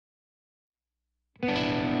I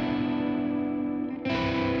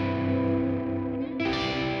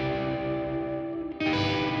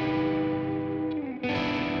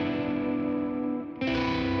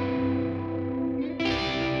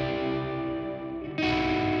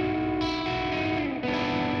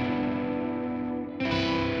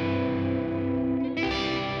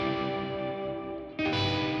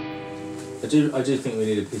do think we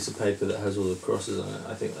need a piece of paper that has all the crosses on it.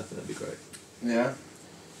 I think that'd be great. Yeah.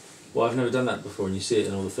 Well, I've never done that before, and you see it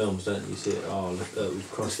in all the films, don't you? You see it. Oh, look, we've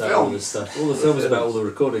crossed out all this stuff. All the films about all the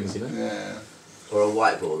recordings, you know. Yeah. Or a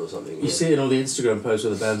whiteboard or something. You see it in all the Instagram posts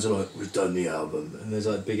where the bands are like, "We've done the album," and there's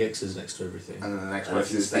like big X's next to everything. And then the next one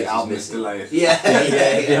is the album is delayed. Yeah.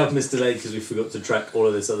 The album is delayed because we forgot to track all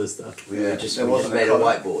of this other stuff. We just made a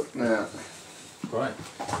whiteboard. Yeah. Right,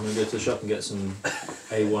 I'm gonna go to the shop and get some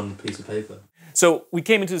A1 piece of paper. So we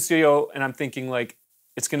came into the studio, and I'm thinking like,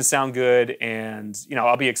 it's gonna sound good, and you know,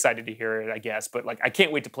 I'll be excited to hear it, I guess. But like, I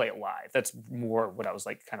can't wait to play it live. That's more what I was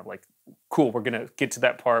like, kind of like, cool. We're gonna get to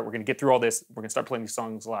that part. We're gonna get through all this. We're gonna start playing these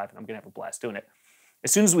songs live, and I'm gonna have a blast doing it.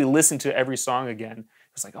 As soon as we listened to every song again,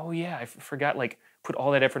 it was like, oh yeah, I forgot like put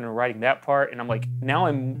all that effort into writing that part, and I'm like, now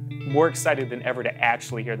I'm more excited than ever to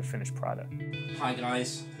actually hear the finished product. Hi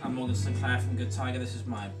guys, I'm Morgan Sinclair from Good Tiger. This is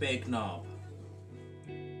my big knob.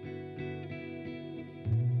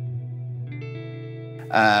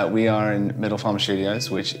 We are in Middle Farm Studios,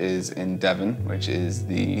 which is in Devon, which is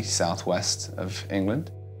the southwest of England.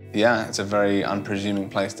 Yeah, it's a very unpresuming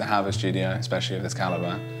place to have a studio, especially of this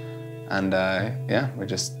caliber. And yeah, we're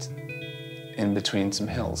just in between some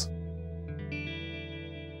hills.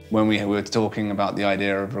 When we were talking about the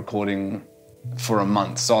idea of recording for a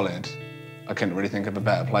month solid, I couldn't really think of a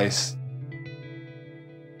better place.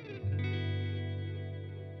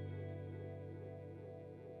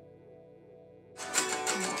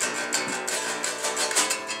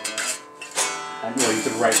 And well, you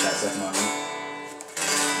could rate that second one.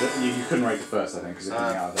 You couldn't rate the first, I think, because it came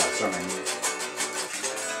out of that strumming.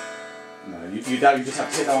 No, you just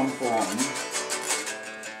have to hit that one for one.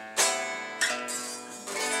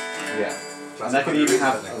 Yeah. And that could even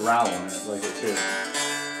have a row on it, like it too.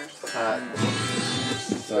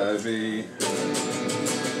 So it'd be...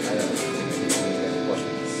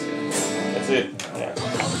 That's it.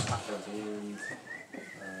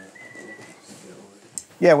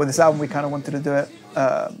 Yeah, with this album, we kind of wanted to do it,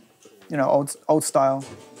 you know, old style.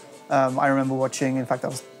 I remember watching. In fact, I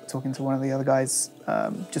was talking to one of the other guys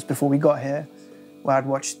just before we got here, where I'd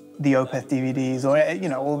watched the Opeth DVDs, or you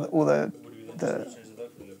know, all the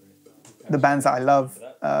bands that I love.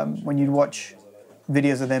 When you'd watch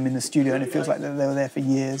videos of them in the studio, and it feels like they were there for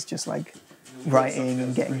years, just like writing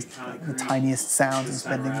and getting like, the tiniest sounds and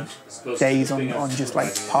spending days on just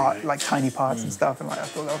like tiny parts and stuff. And like I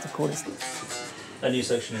thought that was the coolest. That new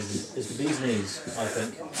section is the bee's knees, I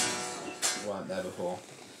think. weren't there before.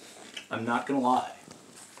 I'm not gonna lie,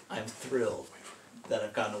 I'm thrilled that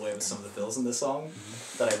I've gotten away with some of the fills in this song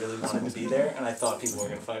that I really wanted to be there, and I thought people were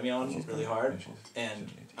gonna find me on really hard, and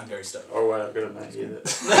I'm very stoked. Oh, well, I'm gonna make you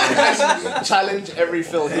Challenge every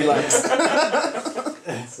fill he likes.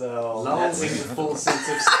 So lulls in the full sense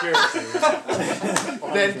of security.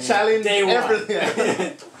 Then challenge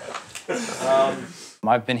everything.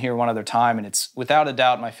 I've been here one other time, and it's without a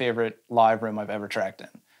doubt my favorite live room I've ever tracked in.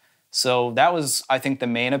 So that was, I think, the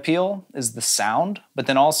main appeal is the sound, but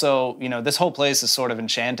then also, you know, this whole place is sort of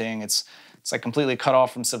enchanting. It's like completely cut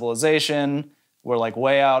off from civilization. We're like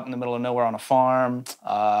way out in the middle of nowhere on a farm.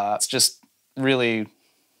 It's just really,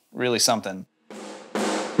 really something.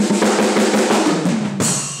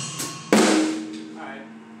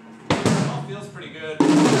 Feels pretty good.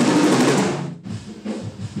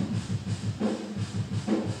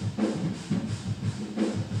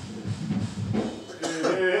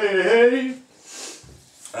 Hey!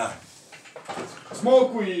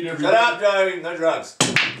 Smoke weed, everybody. Shut up, Joe. No drugs.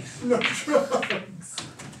 No drugs.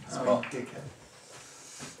 Oh,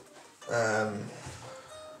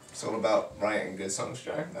 it's all about writing good songs,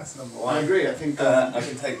 Joe. That's number one. I agree. I think I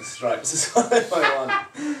can take the stripes as well if I want,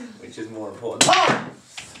 which is more important.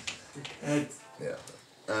 Yeah.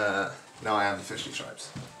 No, I am officially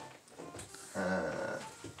stripes.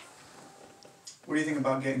 What do you think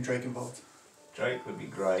about getting Drake involved? Drake would be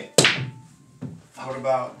great. What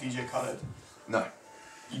about DJ Khaled? No.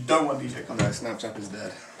 You don't want DJ Khaled? No, Snapchat is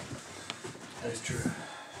dead. That is true.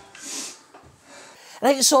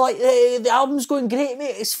 Right, so like the album's going great,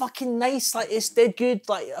 mate. It's fucking nice, like it's dead good.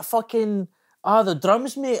 Like a fucking the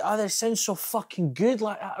drums, mate. They sound so fucking good.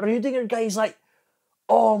 Like Rudiger guy's like,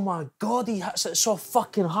 oh my god, he hits it so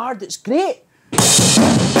fucking hard. It's great.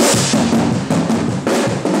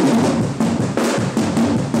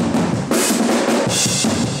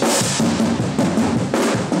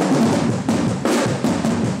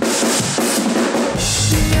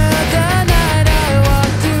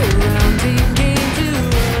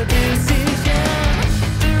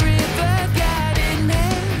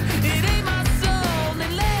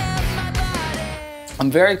 I'm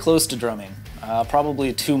very close to drumming,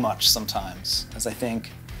 probably too much sometimes, as I think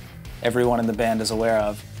everyone in the band is aware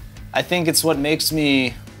of. I think it's what makes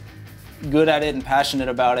me good at it and passionate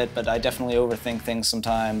about it, but I definitely overthink things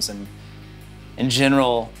sometimes, and in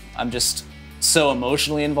general, I'm just so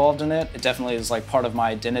emotionally involved in it. It definitely is like part of my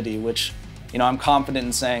identity, which, you know, I'm confident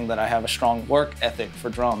in saying that I have a strong work ethic for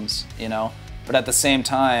drums, you know, but at the same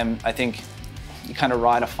time, I think you kind of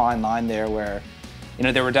ride a fine line there where, you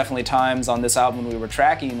know, there were definitely times on this album we were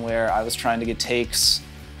tracking where I was trying to get takes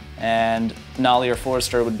and Nolly or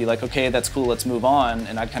Forrester would be like, okay, that's cool, let's move on.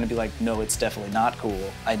 And I'd kind of be like, no, it's definitely not cool.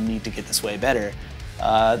 I need to get this way better.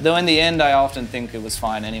 Though in the end, I often think it was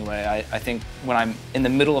fine anyway. I think when I'm in the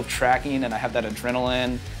middle of tracking and I have that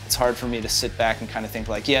adrenaline, it's hard for me to sit back and kind of think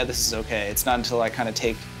like, yeah, this is okay. It's not until I kind of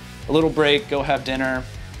take a little break, go have dinner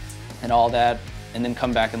and all that, and then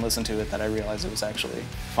come back and listen to it that I realize it was actually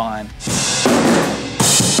fine.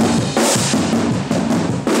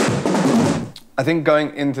 I think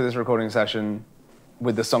going into this recording session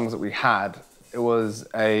with the songs that we had, it was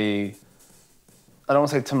I don't want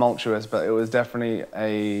to say tumultuous, but it was definitely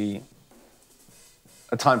a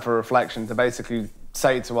time for reflection to basically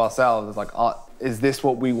say to ourselves, like, is this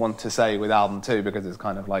what we want to say with album 2? Because it's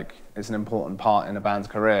kind of like, it's an important part in a band's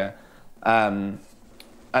career. And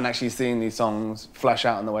actually seeing these songs flesh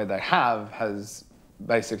out in the way they have has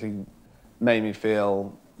basically made me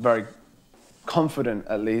feel very confident,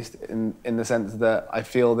 at least, in the sense that I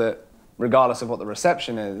feel that regardless of what the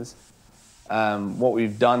reception is, what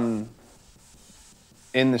we've done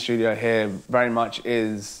in the studio here very much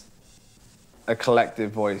is a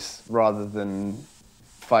collective voice rather than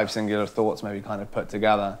 5 singular thoughts maybe kind of put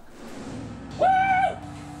together. Woo!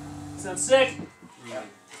 Sounds sick. Yeah.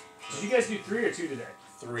 Did you guys do 3 or 2 today?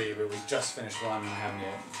 3, but we just finished 1 and I haven't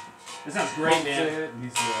yet. This sounds great, man. It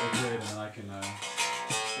needs to get edited and then I can...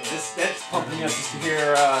 That's pumping me up just to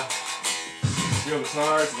hear real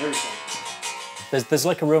guitars and everything. There's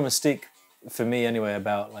like a real mystique for me anyway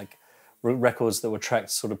about like records that were tracked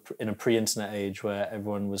sort of in a pre-internet age where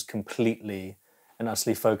everyone was completely and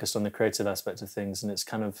utterly focused on the creative aspect of things, and it's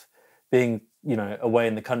kind of being, you know, away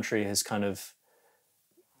in the country has kind of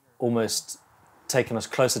almost taken us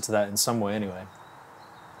closer to that in some way anyway.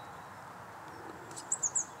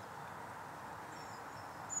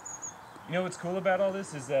 You know what's cool about all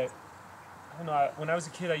this is that, I don't know, when I was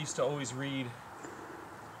a kid I used to always read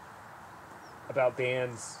about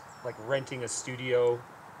bands like renting a studio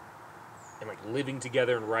and like living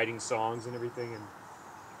together and writing songs and everything, and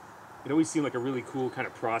it always seemed like a really cool kind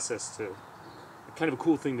of process to, kind of a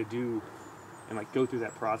cool thing to do and like go through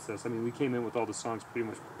that process. I mean, we came in with all the songs pretty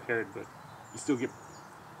much prepared, but you still get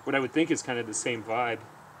what I would think is kind of the same vibe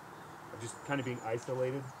of just kind of being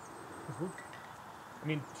isolated. I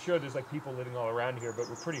mean, sure, there's like people living all around here, but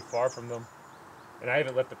we're pretty far from them. And I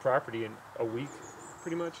haven't left the property in a week,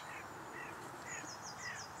 pretty much.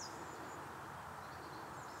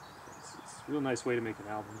 It's a real nice way to make an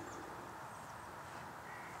album.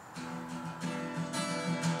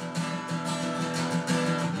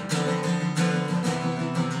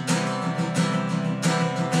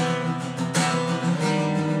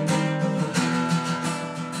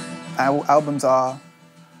 Our albums are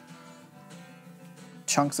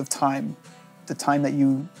chunks of time. The time that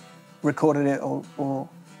you recorded it or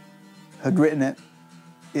had written it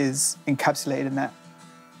is encapsulated in that,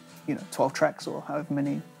 12 tracks or however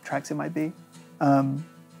many tracks it might be. And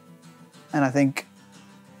I think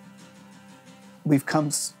we've come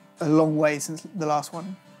a long way since the last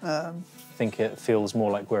one. I think it feels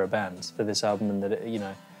more like we're a band for this album, and that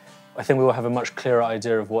I think we will have a much clearer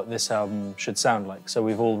idea of what this album should sound like. So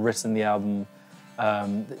we've all written the album.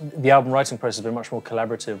 The album writing process has been much more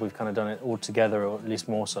collaborative. We've kind of done it all together, or at least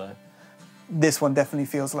more so. This one definitely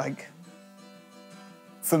feels like,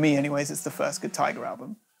 for me anyways, it's the first Good Tiger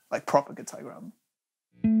album, like proper Good Tiger album.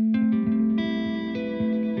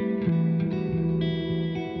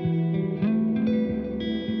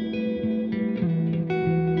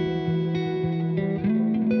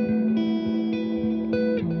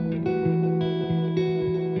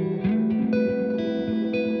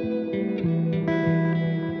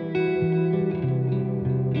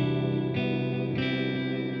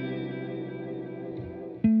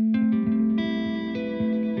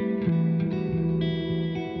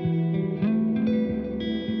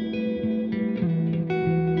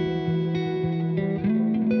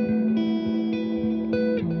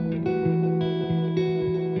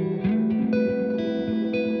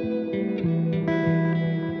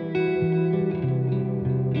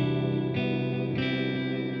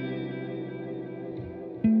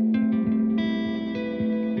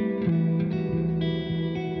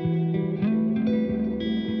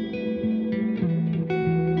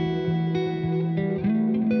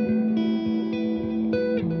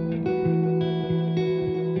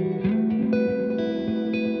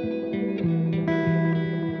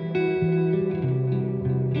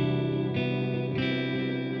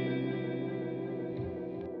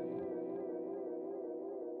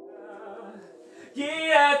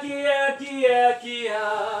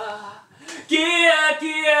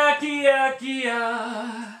 Kia, Kia,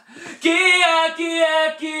 Kia. Kia,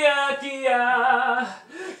 Kia, Kia, Kia.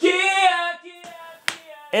 Kia, Kia.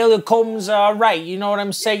 Elliot Combs, right, you know what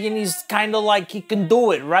I'm saying? He's kind of like, he can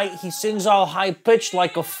do it, right? He sings all high-pitched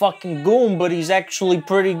like a fucking goon, but he's actually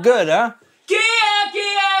pretty good, huh? Kia,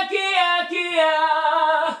 Kia, Kia,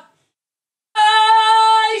 Kia.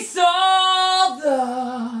 I saw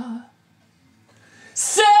the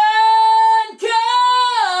sun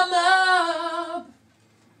come up.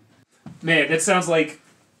 Man, that sounds like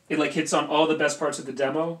it like hits on all the best parts of the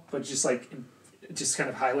demo, but just like it just kind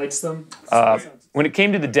of highlights them. When it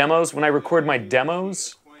came to the demos, when I record my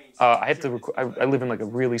demos, I have to. I live in like a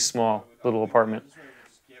really small little apartment,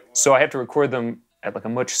 so I have to record them at like a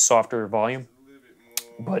much softer volume.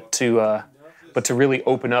 But to really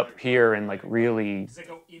open up here and like really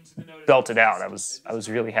belt it out, I was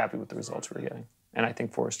really happy with the results we were getting, and I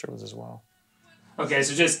think Forrester was as well. Okay,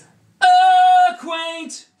 so just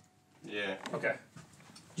acquaint. Yeah. Okay.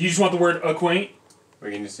 You just want the word acquaint?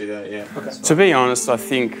 We can just do that, yeah. Okay. To be honest, I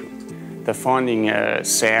think they're finding a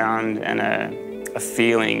sound and a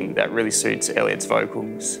feeling that really suits Elliot's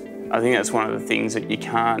vocals. I think that's one of the things that you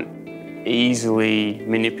can't easily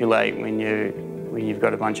manipulate when you've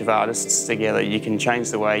got a bunch of artists together. You can change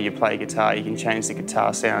the way you play guitar, you can change the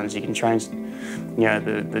guitar sounds, you can change, you know,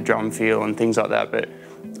 the drum feel and things like that, but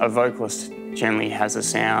a vocalist generally has a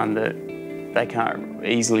sound that they can't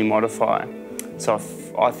easily modify. So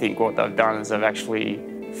I think what they've done is they've actually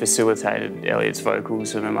facilitated Elliot's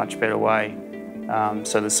vocals in a much better way.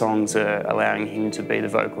 So the songs are allowing him to be the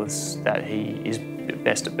vocalist that he is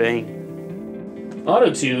best at being.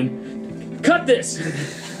 Auto-tune? Cut this!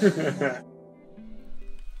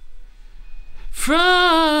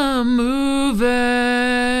 From moving.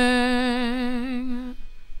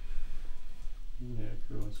 Yeah,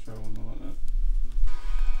 cool. Let's try one more like that.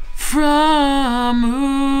 From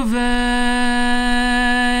moving.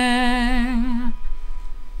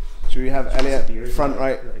 Should we have Elliot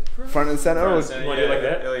front and center? Or You want to do it like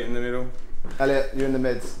that? Elliot in the middle. Elliot, you're in the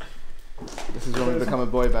mids. This is when we become a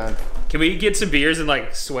boy band. Can we get some beers and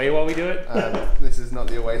like sway while we do it? This is not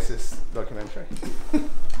the Oasis documentary.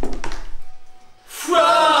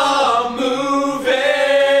 From moving.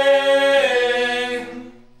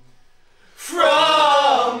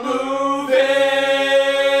 From moving.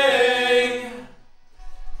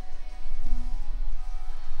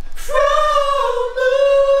 From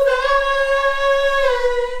moving.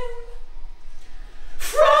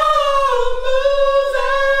 From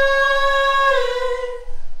moving.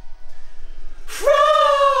 From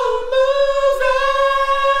moving.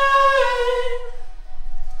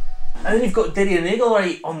 And then you've got Diddy and Eagle,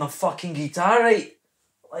 right, on the fucking guitar, right?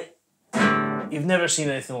 Like, you've never seen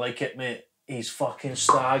anything like it, mate. He's fucking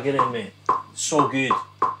staggering, mate. So good.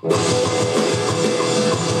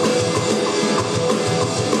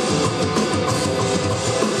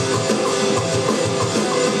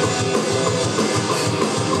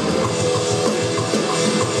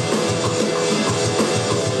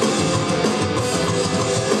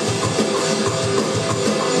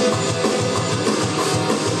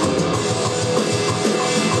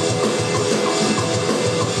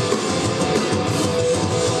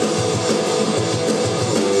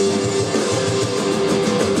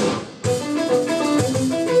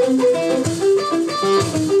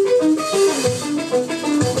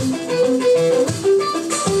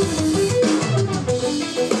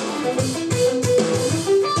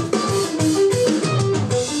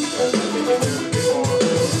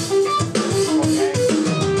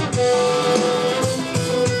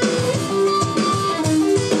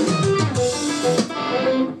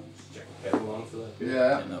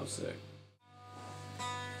 Yeah. That was sick.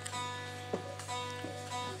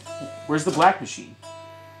 Where's the black machine?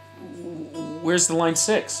 Where's the line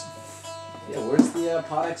 6? Yeah, where's the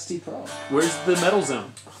Pod XT Pro? Where's the metal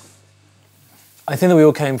zone? I think that we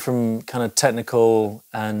all came from kind of technical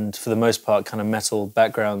and, for the most part, kind of metal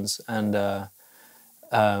backgrounds. And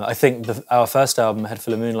I think our first album, Head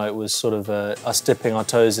Full of Moonlight, was sort of us dipping our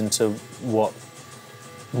toes into what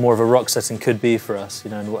more of a rock setting could be for us,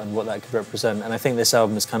 you know, and what that could represent. And I think this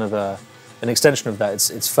album is kind of an extension of that.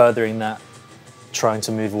 It's furthering that, trying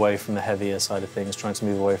to move away from the heavier side of things, trying to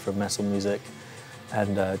move away from metal music,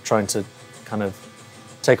 and trying to kind of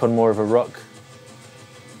take on more of a rock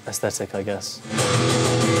aesthetic, I guess.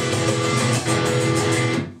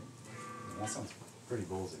 That sounds pretty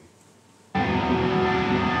ballsy.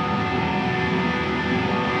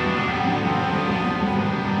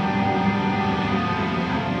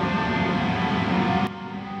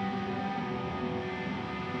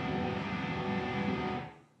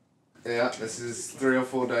 Yeah, this is 3 or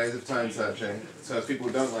 4 days of tone searching. So if people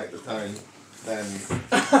don't like the tone, then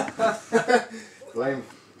blame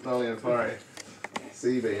Nolly and Forry.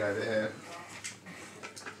 CB over here.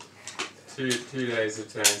 2 days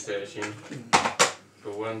of tone searching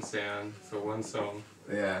for one sound, for one song.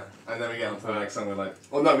 Yeah, and then we get on to the next song, we're like,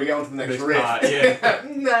 oh no, we get on to the next Next riff. part, yeah.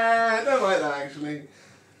 Nah, I don't like that actually.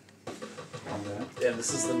 Yeah,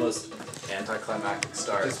 this is the most anticlimactic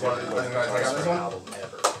start This to one, a I think I got this one. album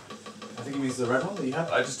ever. I think he means the red one that you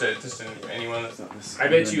have. I just anyone that's not this. I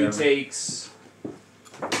bet you it takes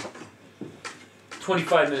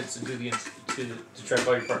 25 minutes to do to track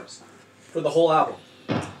all your parts. For the whole album.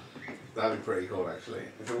 That'd be pretty cool actually.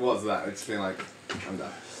 If it was that, it'd just be like, I'm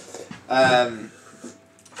done.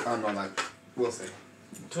 I'm not like, we'll see.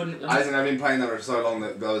 I think I've been playing that for so long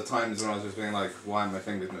that there were times when I was just being like, why are my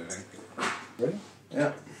fingers moving? Really?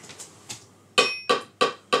 Yeah.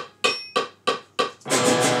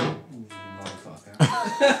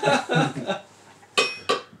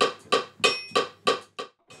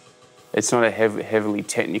 It's not a heavily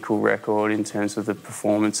technical record in terms of the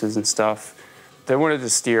performances and stuff. They wanted to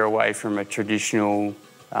steer away from a traditional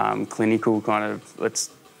clinical kind of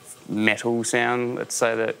metal sound. Let's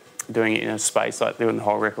say that doing it in a space like doing the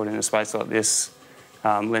whole record in a space like this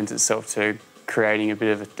lends itself to creating a bit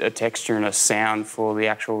of a texture and a sound for the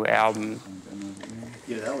actual album.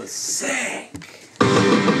 Yeah, that was sick. Damn,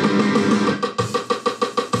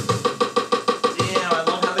 I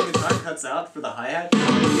love how the guitar cuts out for the hi-hat.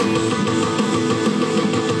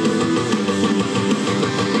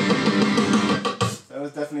 There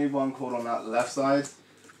was definitely one chord on that left side.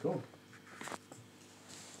 Cool.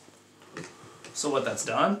 So what, that's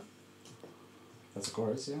done? That's the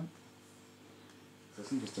chorus, yeah.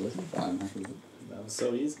 Listen, just to listen. I'm happy with it. That was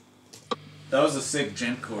so easy. That was a sick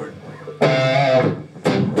gent chord. Yeah,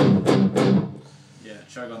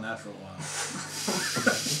 chug on that for a while.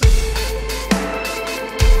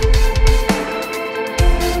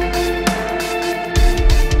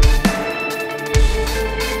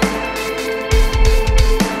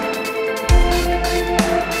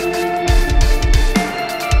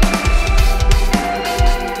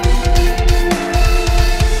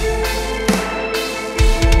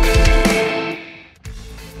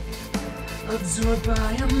 Absorbed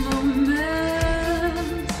by a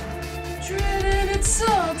moment, dreading its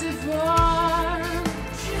salty far.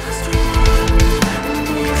 Just one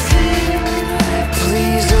more thing,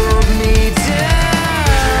 please hold me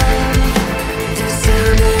down.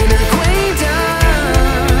 Discerning acquaintance,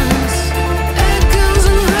 echoes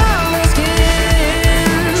and hollow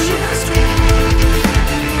skin. Just one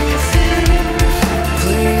more thing,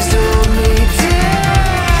 please hold me down.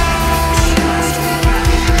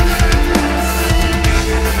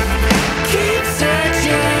 Keep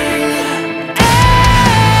searching.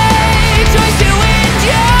 Choice to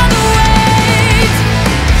endure the weight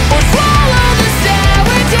or swallow the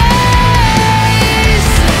sour days.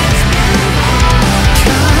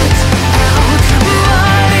 Cut out my tongue.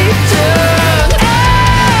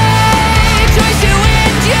 Choice to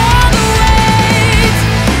endure the weight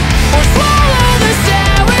or swallow the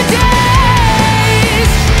sour days.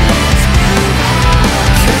 Cut out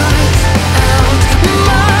my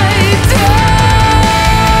tongue.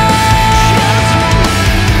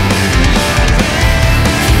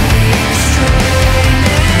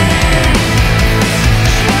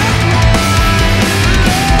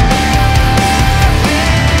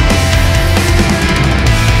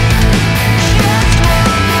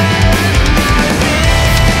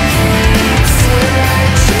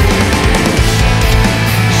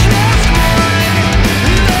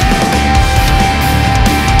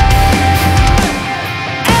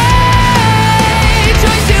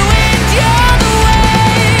 Choice to endure the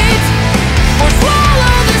weight or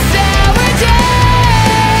swallow the sour days.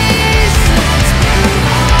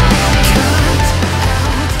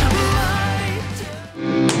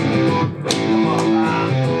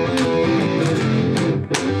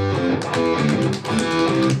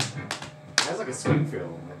 It has like a swing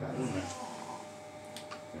feel like that, doesn't it?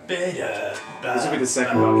 This will be the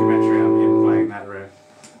second documentary on him playing that riff.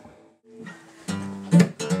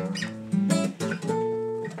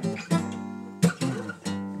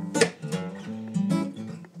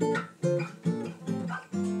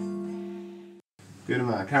 Good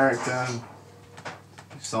amount of character.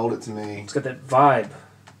 You sold it to me. It's got that vibe.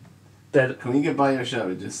 That Can we get by your show?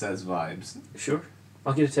 It just says vibes. sure.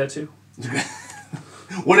 I'll get a tattoo.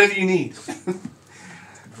 Whatever you need.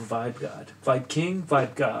 Vibe God, Vibe King,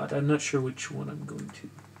 Vibe God. I'm not sure which one I'm going to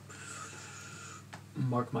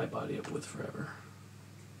mark my body up with forever.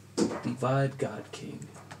 The Vibe God King.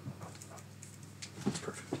 It's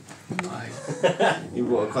perfect. You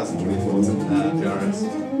brought a constantly forward some PRS.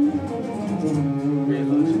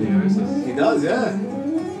 He does, yeah.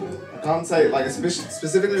 I can't say, like,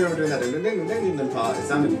 specifically remember doing that ding ding ding ding part, it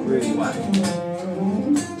sounded really whack.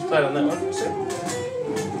 Just play it on that one.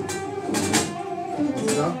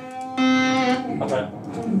 Okay.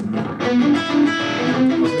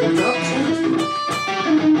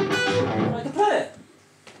 I can play it.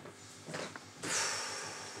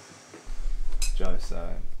 Joe, so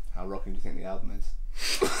how rocking do you think the album is?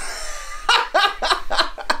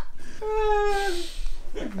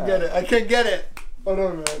 I can't get it. Hold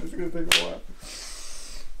on, man. It's gonna take a while.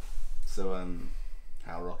 So,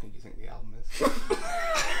 how rocking do you think the album is?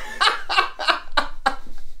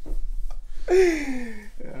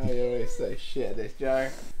 Oh, you always say shit at this, Joe.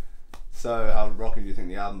 So, how rocking do you think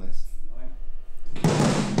the album is?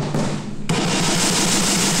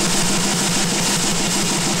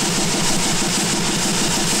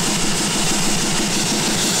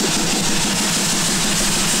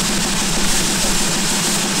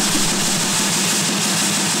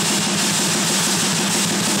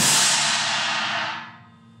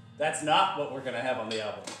 That's not what we're gonna have on the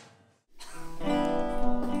album.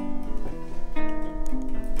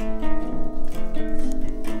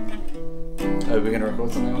 Are we gonna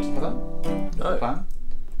record something on top of that? No. Plan?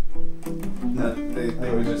 No, they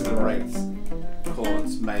were just the rates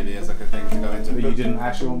chords, maybe as like a thing to go into. But you didn't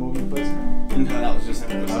actually want Morgan to play something? No, that was just a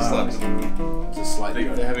slight.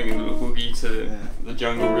 They're having a little boogie to the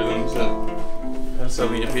jungle rhythms that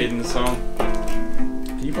suddenly appeared in the song.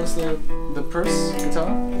 Can you press the purse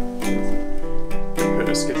guitar? The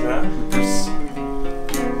purse guitar? The purse.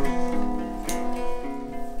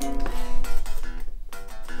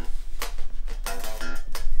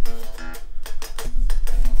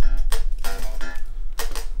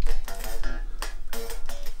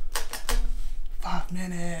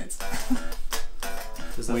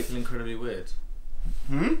 Does that feel incredibly weird?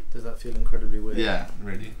 Hmm? Does that feel incredibly weird? Yeah,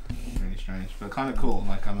 really strange, but kind of cool.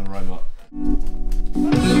 Like I'm a robot.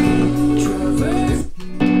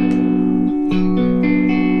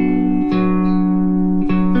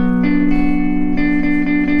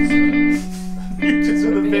 Just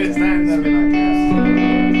with a bit stand there, like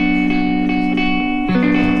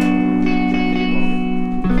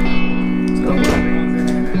What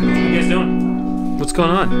are you guys doing? What's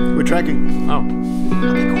going on? We're tracking. Oh.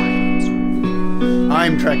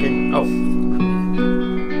 I'm tracking. Oh.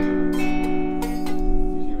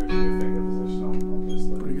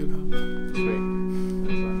 Pretty good, huh?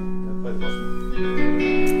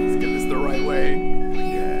 Let's get this the right way.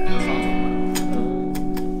 Yeah.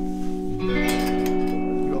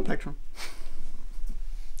 You got a plectrum?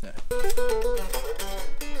 Yeah.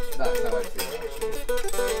 That's how I feel actually.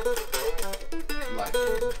 Like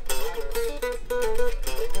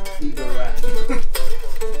ego rat.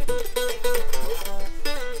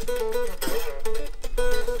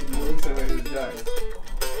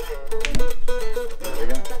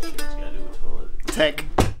 Tech.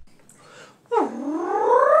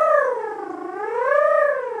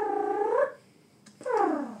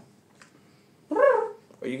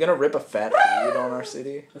 Are you gonna rip a fat lead on our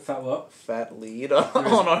CD? A fat what? Fat lead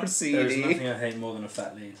on our CD. There is nothing I hate more than a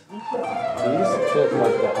fat lead. You used to clip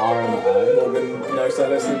like the R and the I. Morgan, no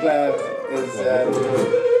solo Sinclair is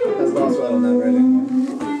has last word on that really.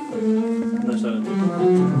 No solo.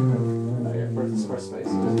 Oh yeah, first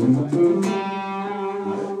space.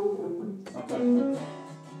 Okay.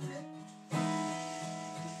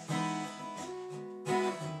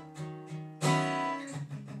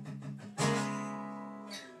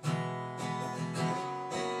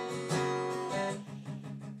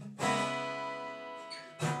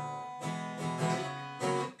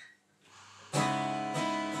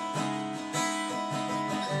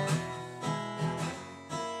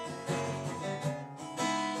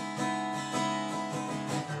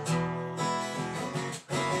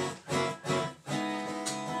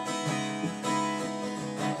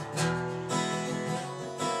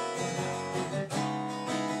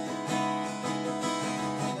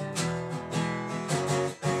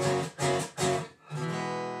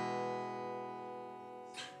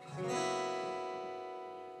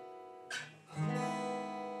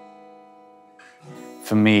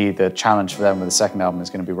 For me, the challenge for them with the second album is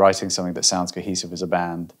going to be writing something that sounds cohesive as a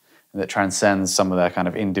band and that transcends some of their kind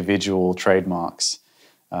of individual trademarks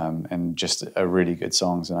and just are really good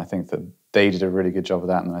songs. And I think that they did a really good job of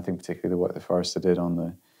that. And I think particularly the work that Forrester did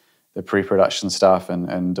on the pre-production stuff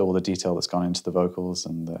and all the detail that's gone into the vocals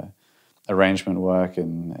and the arrangement work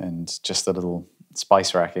and just the little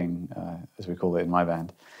spice racking, as we call it in my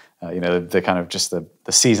band. you know, the kind of just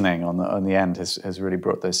the seasoning on the end has really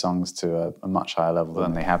brought those songs to a much higher level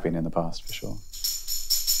than they have been in the past, for sure.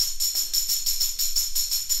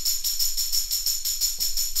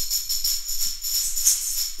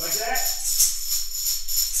 Like that.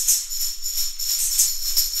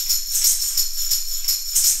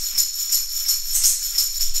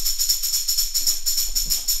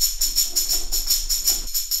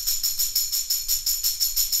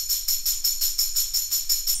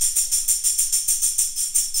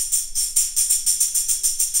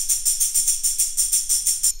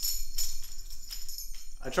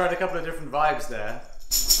 I tried a couple of different vibes there.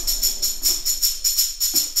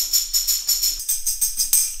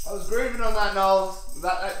 I was grooving on that, Knowles.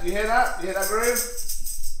 You hear that? You hear that groove?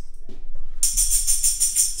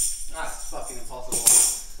 That's fucking impossible.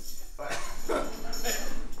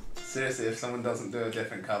 Seriously, if someone doesn't do a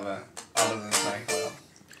different cover other than Snake Oil.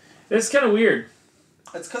 It's kind of weird.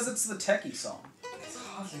 It's because it's the techie song. It's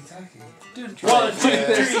hardly techie. Dude, 1, 2, 3.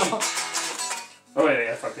 Oh wait,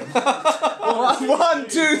 yeah, fuck him. 1,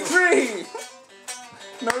 2, 3.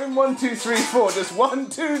 Not even 1, 2, 3, 4. Just 1,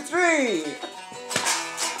 2, 3.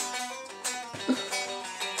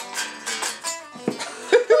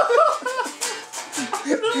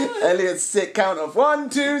 Elliot's sick count of 1,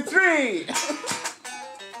 2, 3.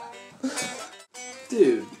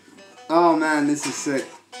 Dude. Oh man, this is sick.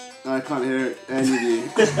 I can't hear any of you.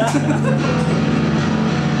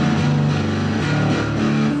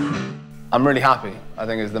 I'm really happy. I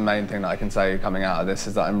think is the main thing that I can say coming out of this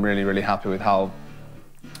is that I'm really, really happy with how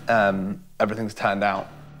everything's turned out.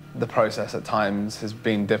 The process at times has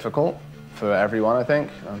been difficult for everyone, I think.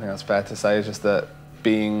 I think that's fair to say. It's just that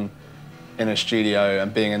being in a studio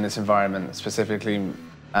and being in this environment specifically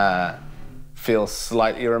feel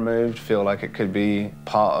slightly removed, feel like it could be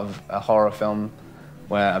part of a horror film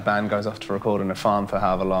where a band goes off to record in a farm for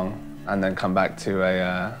however long and then come back to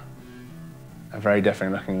a very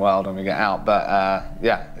different looking world when we get out. But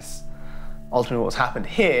yeah, it's ultimately what's happened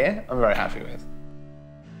here, I'm very happy with.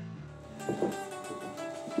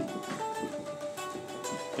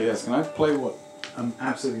 Yes, can I play what I'm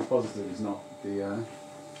absolutely positive is not the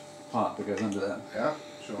part that goes under that? Yeah,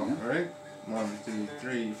 sure. Yeah. Ready? 1, 2,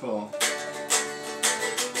 3, 4.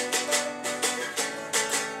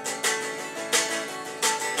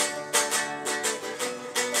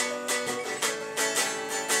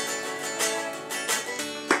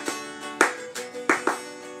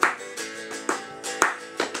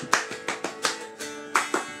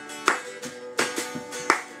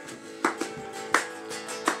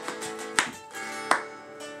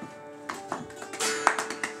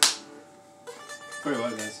 Pretty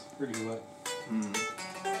well, guys. Pretty good work.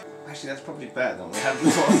 Actually, that's probably better than we had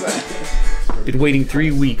before. Been waiting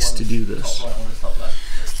 3 weeks to do this.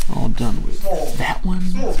 All done with that one.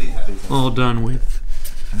 All done with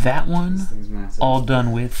that one. All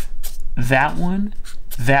done with that one.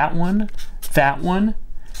 That one. That one.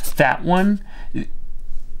 That one.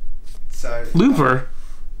 So, Looper?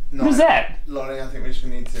 Who's that? Laurie, I think we just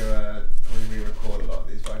need to re-record a lot of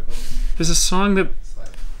these vocals. There's a song that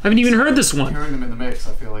I haven't even heard this one. Hearing them in the mix,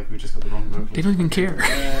 I feel like we just got the wrong vocal. They don't even care.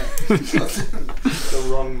 The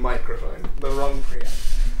wrong microphone. The wrong preamp.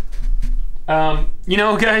 You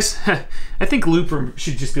know, guys, I think Looper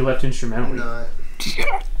should just be left instrumentally. No.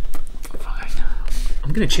 Fine.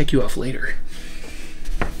 I'm gonna check you off later.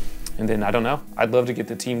 And then I don't know. I'd love to get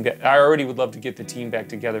the team. I already would love to get the team back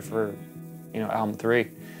together for, album 3.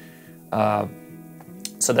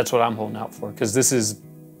 So that's what I'm holding out for, because this is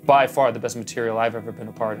by far the best material I've ever been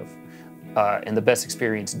a part of, and the best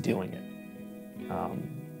experience doing it.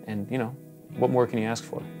 And what more can you ask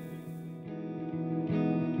for?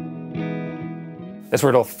 That's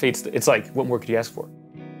where it all fades. It's like, what more could you ask for?